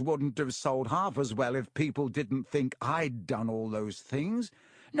books wouldn't have sold half as well if people didn't think I'd done all those things.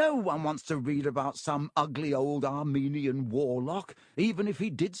 No one wants to read about some ugly old Armenian warlock, even if he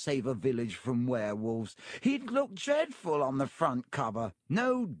did save a village from werewolves. He'd look dreadful on the front cover.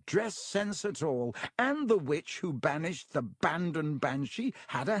 No dress sense at all. And the witch who banished the Bandon Banshee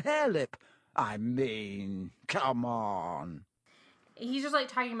had a hair-lip. I mean, come on. He's just, like,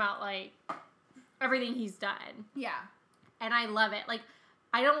 talking about, like, everything he's done. Yeah. And I love it. Like,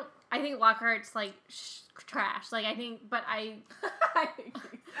 I think Lockhart's, like, trash. Like, I think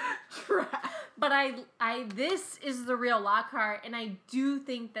trash. But this is the real Lockhart, and I do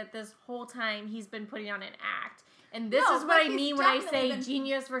think that this whole time he's been putting on an act. And this is what I mean when I say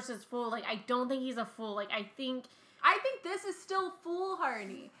genius versus fool. Like, I don't think he's a fool. Like, I think this is still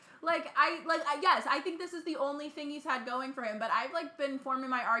foolhardy. Yes, I think this is the only thing he's had going for him, but I've, like, been forming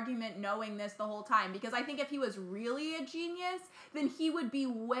my argument knowing this the whole time, because I think if he was really a genius, then he would be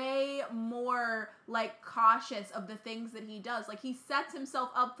way more, like, cautious of the things that he does. Like, he sets himself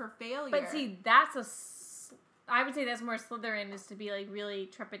up for failure. But see, that's a I would say that's more Slytherin, is to be, like, really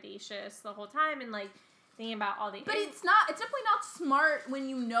trepidatious the whole time and, like, thinking about all the... But it's definitely not smart when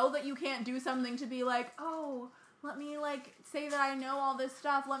you know that you can't do something to be like, oh, let me, like, say that I know all this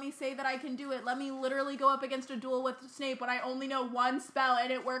stuff. Let me say that I can do it. Let me literally go up against a duel with Snape when I only know one spell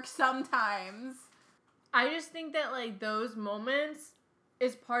and it works sometimes. I just think that, like, those moments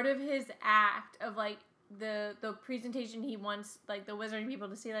is part of his act of, like, the presentation he wants, like, the wizarding people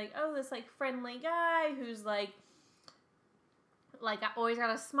to see, like, oh, this, like, friendly guy who's, like, always got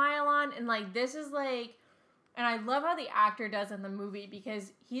a smile on, and, like, this is, like, and I love how the actor does in the movie,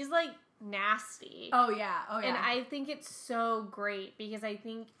 because he's, like, nasty. Oh, yeah. And I think it's so great, because I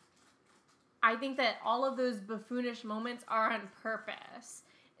think that all of those buffoonish moments are on purpose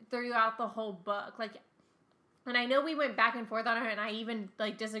throughout the whole book. Like, and I know we went back and forth on it, and I even,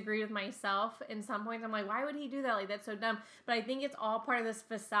 like, disagreed with myself in some points. I'm like, why would he do that? Like, that's so dumb. But I think it's all part of this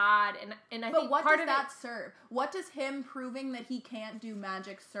facade, and I think what part does of that serve? What does him proving that he can't do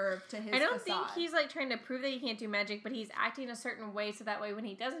magic serve to his I don't facade? think he's, like, trying to prove that he can't do magic, but he's acting a certain way, so that way when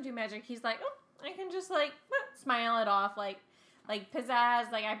he doesn't do magic, he's like, oh, I can just, like, smile it off, like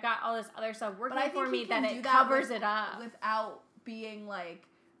pizzazz, like, I've got all this other stuff working for me that it covers it up. Without being, like...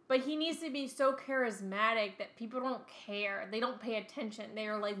 But he needs to be so charismatic that people don't care. They don't pay attention. They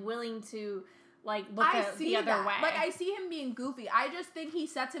are, like, willing to, like, look the other way. Like, I see him being goofy. I just think he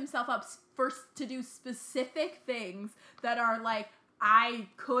sets himself up to do specific things that are, like, I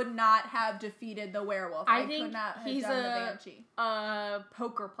could not have defeated the werewolf. I think could not have done the banshee. A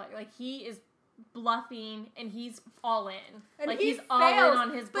poker player. Like, he is bluffing, and he's all in. And like, he's all in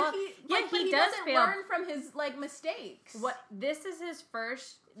on his bluff. But he doesn't learn from his, like, mistakes. This is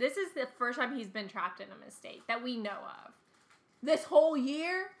the first time he's been trapped in a mistake that we know of. This whole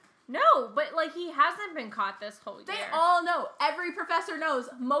year? No, but, like, he hasn't been caught this whole year. They all know. Every professor knows.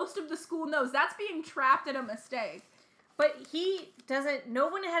 Most of the school knows. That's being trapped in a mistake. But he doesn't... No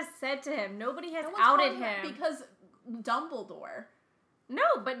one has said to him. Nobody has outed him. Because Dumbledore...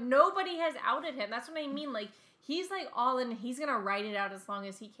 No, but nobody has outed him. That's what I mean. Like, he's, like, all in. He's gonna write it out as long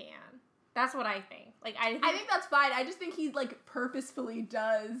as he can. That's what I think. Like, I think that's fine. I just think he, like, purposefully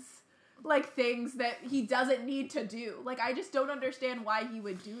does, like, things that he doesn't need to do. Like, I just don't understand why he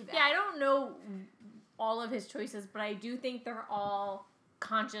would do that. Yeah, I don't know all of his choices, but I do think they're all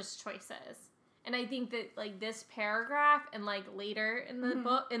conscious choices. And I think that, like, this paragraph and, like, later in the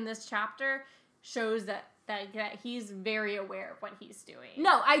book, in this chapter, shows that he's very aware of what he's doing.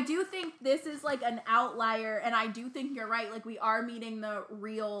 No, I do think this is, like, an outlier, and I do think you're right. Like, we are meeting the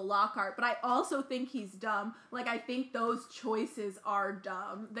real Lockhart, but I also think he's dumb. Like, I think those choices are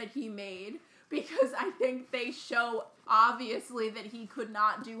dumb that he made, because I think they show, obviously, that he could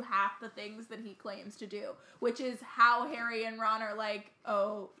not do half the things that he claims to do, which is how Harry and Ron are like,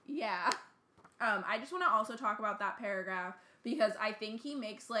 oh, yeah. I just want to also talk about that paragraph, because I think he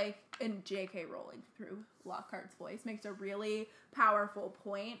makes, like, and J.K. Rowling, through Lockhart's voice, makes a really powerful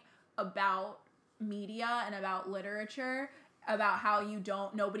point about media and about literature, about how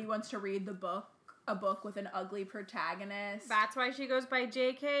nobody wants to read a book with an ugly protagonist. That's why she goes by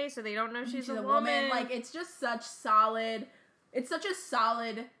J.K., so they don't know she's a woman. Like, it's just such a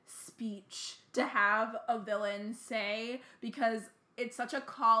solid speech to have a villain say, because it's such a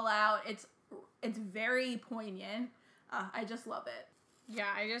call out. It's very poignant. I just love it. Yeah,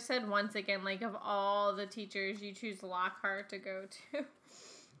 I just said once again, like, of all the teachers, you choose Lockhart to go to.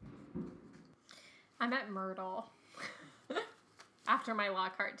 I met Myrtle after my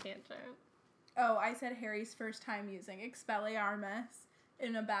Lockhart tangent. Oh, I said Harry's first time using Expelliarmus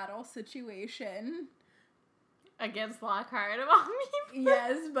in a battle situation. Against Lockhart, of all people.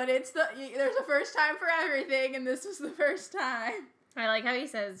 Yes, but there's a first time for everything, and this was the first time. I like how he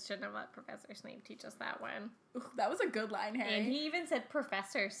says, shouldn't have let Professor Snape teach us that one. Ooh, that was a good line, Harry. And he even said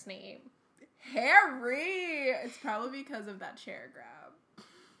Professor Snape. Harry! It's probably because of that chair grab.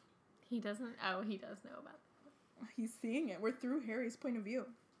 He doesn't, he does know about that. He's seeing it. We're through Harry's point of view.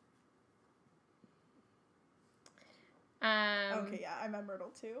 Okay, yeah, I'm at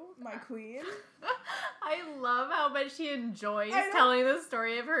Myrtle too. My queen. I love how much she enjoys telling the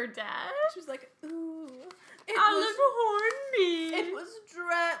story of her dad. She was like, ooh. Olive Hornby. It was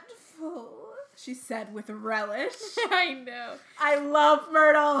dreadful, she said with relish. I know. I love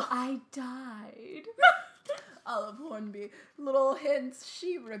Myrtle. I died. Olive Hornby. Little hints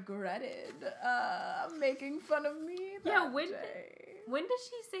she regretted making fun of me that day. When did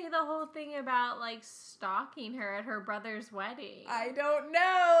she say the whole thing about, like, stalking her at her brother's wedding? I don't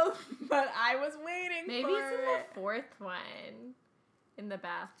know, but I was waiting Maybe for it. Maybe it's in the fourth one. In the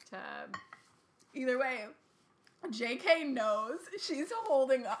bathtub. Either way, JK knows. She's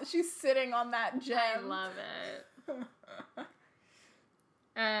sitting on that gem. I love it.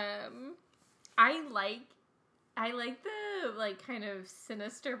 I like the like kind of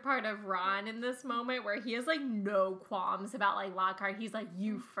sinister part of Ron in this moment where he has like no qualms about like Lockhart. He's like,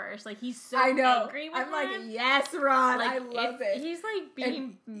 you first. Like he's so angry with him. Like, yes, Ron. Like, I love it. He's like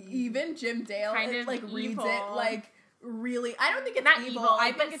being even Jim Dale kind of like reads evil. it like really. I don't think it's Not evil. evil,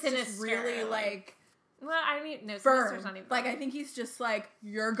 I but think it's just sinister, really like well, I mean, no, firm. sister's not even Like I think he's just like,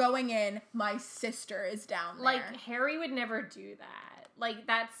 you're going in. My sister is down there. like Harry would never do that. Like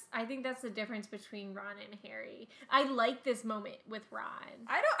I think that's the difference between Ron and Harry. I like this moment with Ron.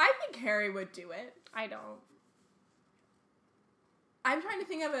 I think Harry would do it. I don't. I'm trying to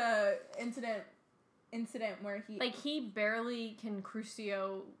think of a incident where he barely can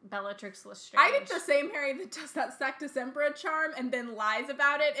Crucio Bellatrix Lestrange. I think the same Harry that does that Sectumsempra charm and then lies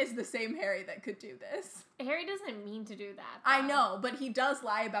about it is the same Harry that could do this. Harry doesn't mean to do that, I though. know, but he does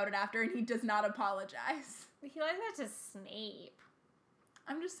lie about it after and he does not apologize. He lies that to Snape.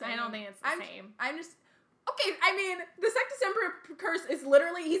 I'm just saying. I don't think it's the same. I'm just... Okay, I mean, the Sectumsempra curse is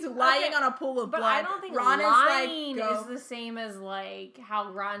literally, he's lying on a pool of blood. But I don't think Ron lying is the same as, like,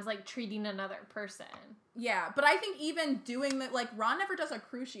 how Ron's, like, treating another person. Yeah, but I think even doing that, like, Ron never does a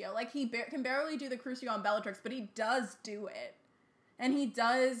Crucio. Like, he can barely do the Crucio on Bellatrix, but he does do it. And he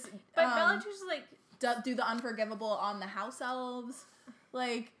does... But Bellatrix is, like... do the unforgivable on the house elves.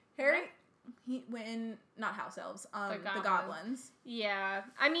 Like, Harry... Not house elves, the goblins. Yeah.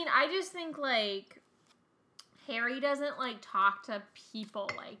 I mean, I just think, like, Harry doesn't, like, talk to people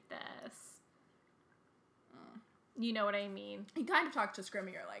like this. You know what I mean? He kind of talks to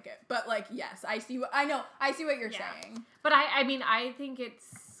Scrimgeour like it. But, like, yes, I see what you're saying. But I mean, I think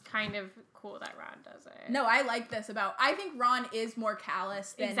it's kind of cool that Ron does it. No, I like this I think Ron is more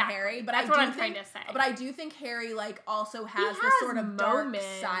callous than Harry. But that's what I'm trying to say. But I do think Harry, like, also has this sort of dark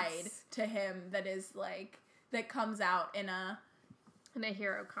side to him that is, like, that comes out in a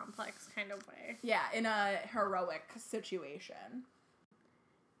hero complex kind of way. Yeah, in a heroic situation.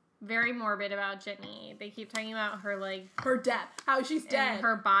 Very morbid about Ginny. They keep talking about her, like... her death. How she's dead. And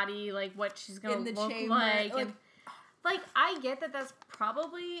her body, like, what she's going to look chamber. like. And, like, I get that that's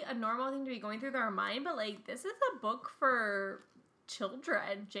probably a normal thing to be going through their mind, but, like, this is a book for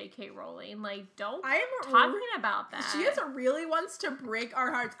children, J.K. Rowling. Like, don't talking about that. She just really wants to break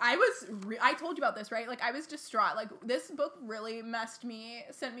our hearts. I told you about this, right? Like, I was distraught. Like, this book really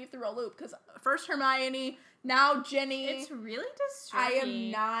sent me through a loop. Because first Hermione, now Ginny. It's really distraughting. I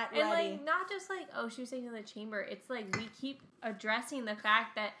am not ready. And, like, not just like, oh, she was taken to the chamber. It's like, we keep addressing the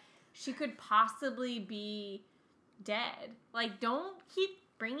fact that she could possibly be dead. Like, don't keep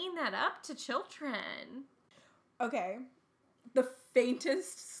bringing that up to children. Okay. The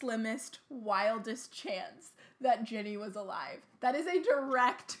faintest, slimmest, wildest chance that Ginny was alive. That is a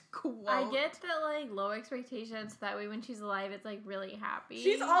direct quote. I get that, like, low expectations. That way when she's alive, it's, like, really happy.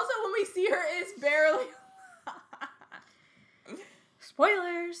 She's also, when we see her, is barely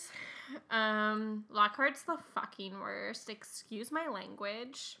Spoilers. Lockhart's the fucking worst. Excuse my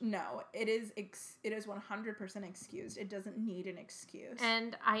language. No, it is 100% excused. It doesn't need an excuse.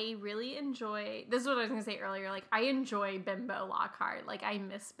 And I really enjoy, this is what I was going to say earlier, like, I enjoy Bimbo Lockhart. Like, I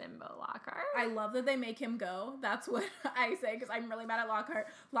miss Bimbo Lockhart. I love that they make him go. That's what I say, because I'm really mad at Lockhart.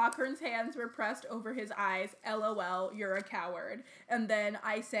 Lockhart's hands were pressed over his eyes. LOL, you're a coward. And then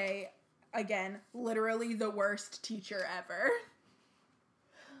I say, again, literally the worst teacher ever.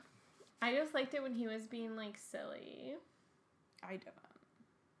 I just liked it when he was being, like, silly. I don't.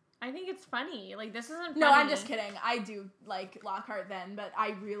 I think it's funny. Like, this isn't funny. No, I'm just kidding. I do like Lockhart then, but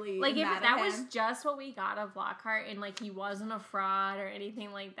I really like, if mad that at was him. just what we got of Lockhart and, like, he wasn't a fraud or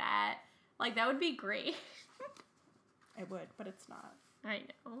anything like that, like, that would be great. It would, but it's not. I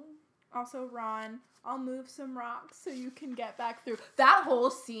know. Also, Ron, I'll move some rocks so you can get back through. That whole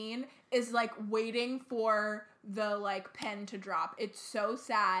scene is, like, waiting for the, like, pen to drop. It's so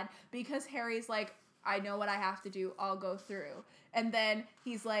sad because Harry's like, I know what I have to do. I'll go through. And then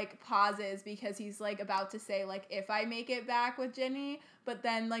he's, like, pauses because he's, like, about to say, like, if I make it back with Ginny. But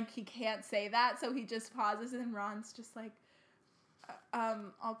then, like, he can't say that, so he just pauses and Ron's just like,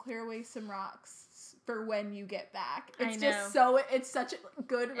 I'll clear away some rocks for when you get back. It's just it's such a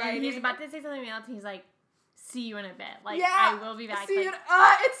good writing. And he's about to say something else and he's like, see you in a bit. Like, yeah, I will be back. See like, you.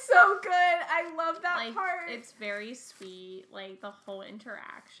 It's so good. I love that like, part. It's very sweet. Like, the whole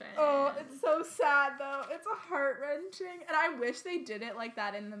interaction. Oh, it's so sad though. It's heart-wrenching. And I wish they did it like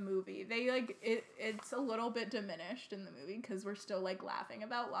that in the movie. They, like, it's a little bit diminished in the movie because we're still, like, laughing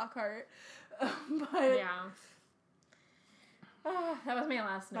about Lockhart. But yeah. That was my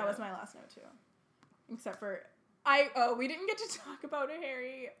last note. That was my last note too. Except for We didn't get to talk about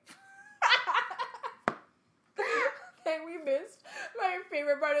Harry. Okay, we missed my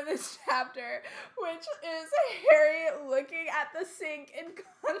favorite part of this chapter, which is Harry looking at the sink and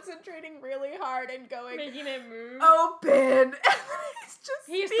concentrating really hard and going, Making it move. open.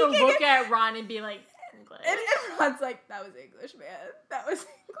 He used to look at Ron and be like, English. And Ron's like, that was English, man. That was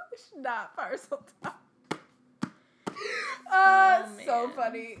English, not Parseltongue. So man.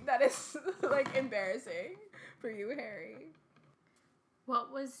 funny. That is, like, embarrassing for you, Harry.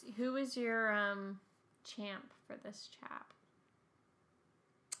 Who was your champ for this chap?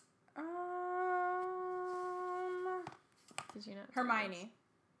 Did you know? Hermione.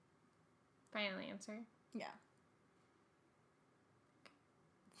 Final answer. Yeah.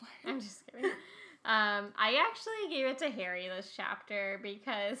 I'm just kidding. I actually gave it to Harry this chapter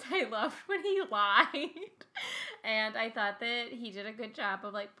because I loved when he lied. And I thought that he did a good job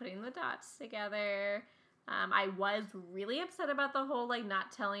of, like, putting the dots together. I was really upset about the whole, like,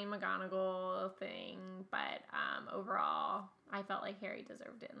 not telling McGonagall thing. But overall, I felt like Harry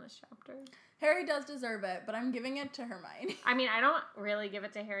deserved it in this chapter. Harry does deserve it, but I'm giving it to Hermione. I mean, I don't really give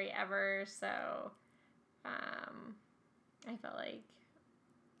it to Harry ever, so I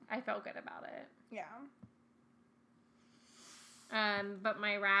felt good about it. Yeah. But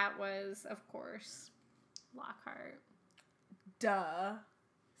my rat was, of course, Lockhart. Duh.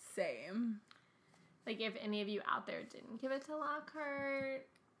 Same. Like, if any of you out there didn't give it to Lockhart,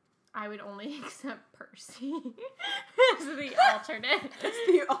 I would only accept Percy as the alternate.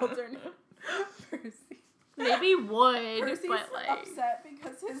 The alternate. Percy. Maybe would, Percy's but, like... upset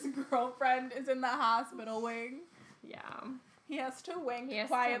because his girlfriend is in the hospital wing. Yeah. He has to wink He has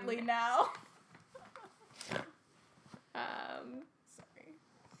to quietly wink. now. Sorry.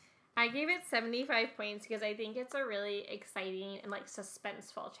 I gave it 75 points because I think it's a really exciting and, like,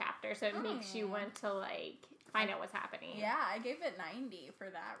 suspenseful chapter. So it makes you want to, like, find out what's happening. Yeah, I gave it 90 for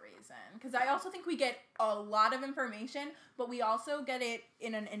that reason. Because I also think we get a lot of information, but we also get it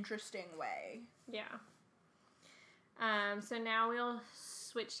in an interesting way. Yeah. So now we'll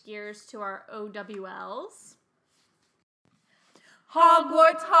switch gears to our OWLs.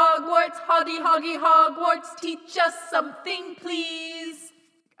 Hogwarts, Hogwarts, Hoggy, Hoggy, Hogwarts, teach us something, please.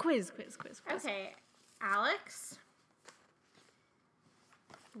 Quiz. Okay, Alex.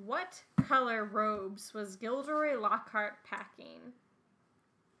 What color robes was Gilderoy Lockhart packing?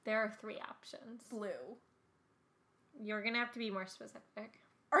 There are 3 options. Blue. You're gonna have to be more specific.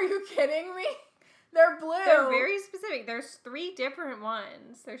 Are you kidding me? They're blue. They're very specific. There's 3 different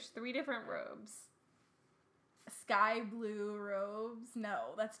ones. There's 3 different robes. Sky blue robes?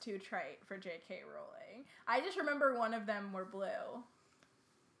 No, that's too trite for J.K. Rowling. I just remember one of them were blue.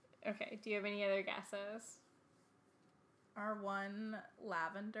 Okay, do you have any other guesses? Are one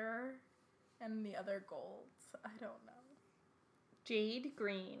lavender and the other golds? I don't know. Jade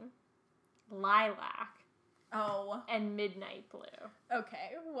green, lilac, Oh, and midnight blue.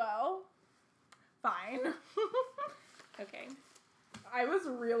 okay, well, fine. Okay. I was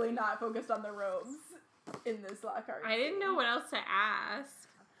really not focused on the robes in this Lockhart. I didn't know what else to ask.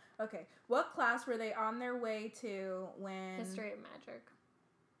 Okay, what class were they on their way to when... History of magic.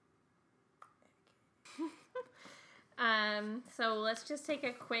 So let's just take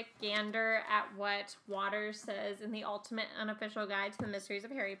a quick gander at what Waters says in the Ultimate Unofficial Guide to the Mysteries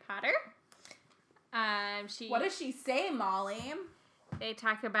of Harry Potter. What does she say, Molly? They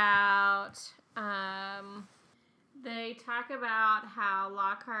talk about how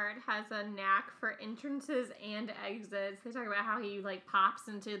Lockhart has a knack for entrances and exits. They talk about how he, like, pops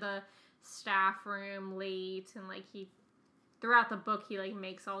into the staff room late and, like, throughout the book he, like,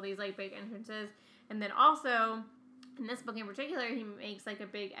 makes all these, like, big entrances. And then also, in this book in particular, he makes, like, a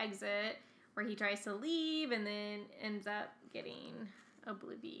big exit where he tries to leave and then ends up getting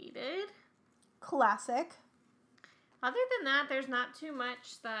obliviated. Classic. Other than that, there's not too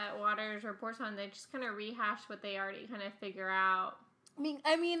much that Waters reports on. They just kind of rehash what they already kind of figure out.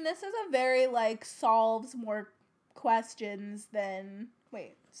 I mean, this is a very, like, solves more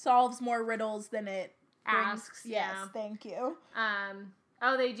riddles than it Asks, Yes, yeah. thank you.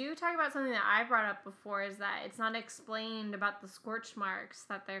 They do talk about something that I brought up before, is that it's not explained about the scorch marks,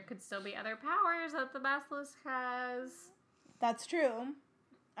 that there could still be other powers that the Basilisk has. That's true.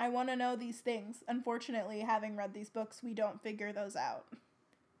 I want to know these things. Unfortunately, having read these books, we don't figure those out.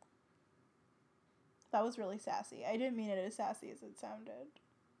 That was really sassy. I didn't mean it as sassy as it sounded.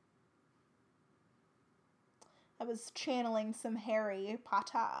 I was channeling some Harry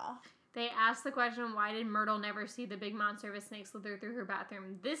Potter. They asked the question, why did Myrtle never see the big monster of a snake slither through her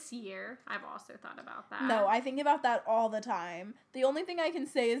bathroom this year? I've also thought about that. No, I think about that all the time. The only thing I can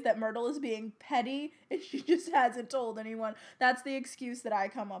say is that Myrtle is being petty and she just hasn't told anyone. That's the excuse that I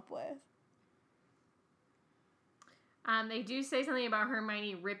come up with. They do say something about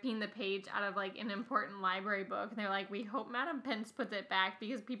Hermione ripping the page out of, like, an important library book. And they're like, we hope Madam Pence puts it back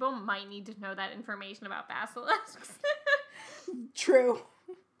because people might need to know that information about basilisks. True.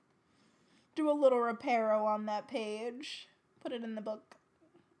 Do a little reparo on that page. Put it in the book.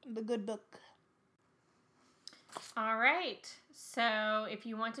 The good book. All right. So if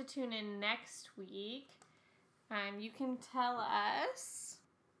you want to tune in next week, you can tell us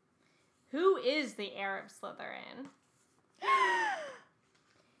who is the heir of Slytherin.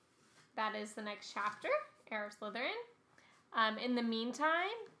 That is the next chapter, Heir of Slytherin. In the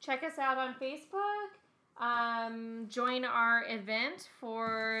meantime, check us out on Facebook. Join our event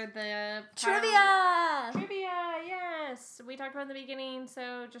for the Trivia! Yes. We talked about it in the beginning,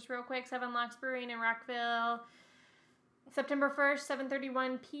 so just real quick, Seven Locks Brewing in Rockville, September 1st,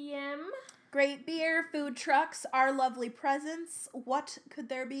 7:31 p.m. Great beer, food trucks, our lovely presents. What could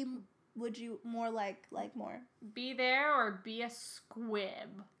there be? Would you more like more? Be there or be a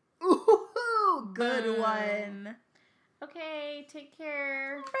squib. Ooh, good Boom. one. Okay, take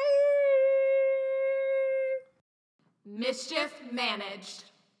care. Bye. Mischief managed.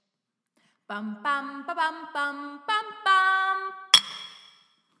 Bum bum ba bum bum bum